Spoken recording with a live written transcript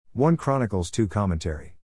1 Chronicles 2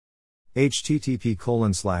 Commentary.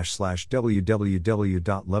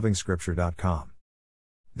 http://www.lovingscripture.com.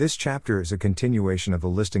 This chapter is a continuation of the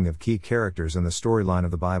listing of key characters in the storyline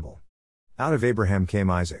of the Bible. Out of Abraham came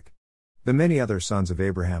Isaac. The many other sons of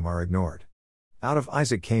Abraham are ignored. Out of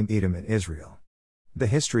Isaac came Edom and Israel. The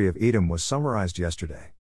history of Edom was summarized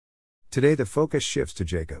yesterday. Today the focus shifts to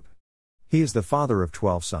Jacob. He is the father of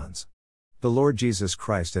 12 sons. The Lord Jesus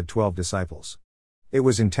Christ had 12 disciples. It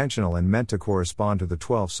was intentional and meant to correspond to the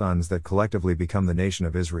 12 sons that collectively become the nation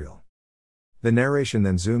of Israel. The narration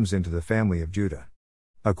then zooms into the family of Judah.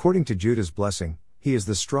 According to Judah's blessing, he is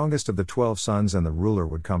the strongest of the 12 sons and the ruler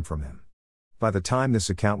would come from him. By the time this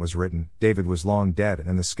account was written, David was long dead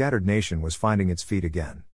and the scattered nation was finding its feet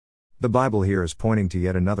again. The Bible here is pointing to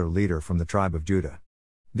yet another leader from the tribe of Judah.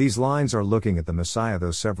 These lines are looking at the Messiah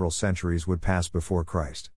those several centuries would pass before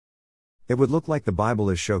Christ. It would look like the Bible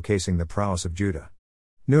is showcasing the prowess of Judah.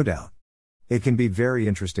 No doubt. It can be very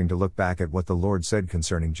interesting to look back at what the Lord said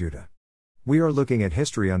concerning Judah. We are looking at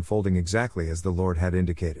history unfolding exactly as the Lord had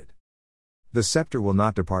indicated. The scepter will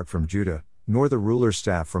not depart from Judah, nor the ruler's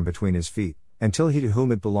staff from between his feet, until he to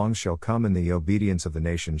whom it belongs shall come, and the obedience of the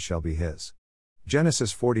nations shall be his.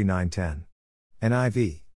 Genesis 49:10.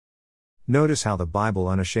 NIV. Notice how the Bible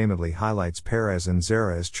unashamedly highlights Perez and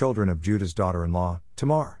Zerah as children of Judah's daughter-in-law,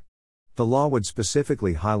 Tamar. The law would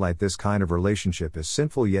specifically highlight this kind of relationship as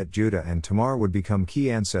sinful, yet Judah and Tamar would become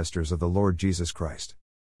key ancestors of the Lord Jesus Christ.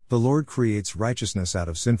 The Lord creates righteousness out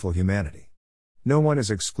of sinful humanity. No one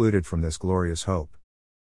is excluded from this glorious hope.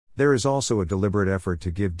 There is also a deliberate effort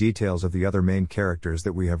to give details of the other main characters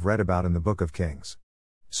that we have read about in the Book of Kings.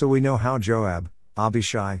 So we know how Joab,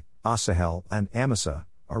 Abishai, Asahel, and Amasa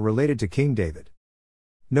are related to King David.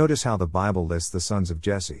 Notice how the Bible lists the sons of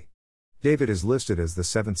Jesse. David is listed as the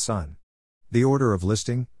 7th son. The order of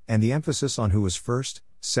listing, and the emphasis on who was first,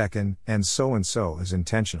 second, and so is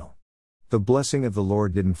intentional. The blessing of the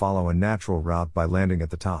Lord didn't follow a natural route by landing at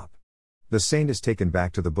the top. The saint is taken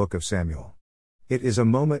back to the book of Samuel. It is a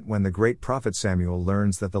moment when the great prophet Samuel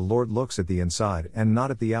learns that the Lord looks at the inside and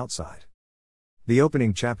not at the outside. The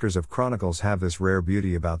opening chapters of Chronicles have this rare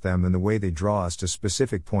beauty about them in the way they draw us to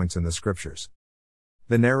specific points in the scriptures.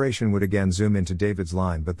 The narration would again zoom into David's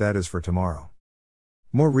line, but that is for tomorrow.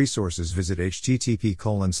 More resources visit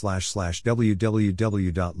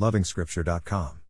http://www.lovingscripture.com.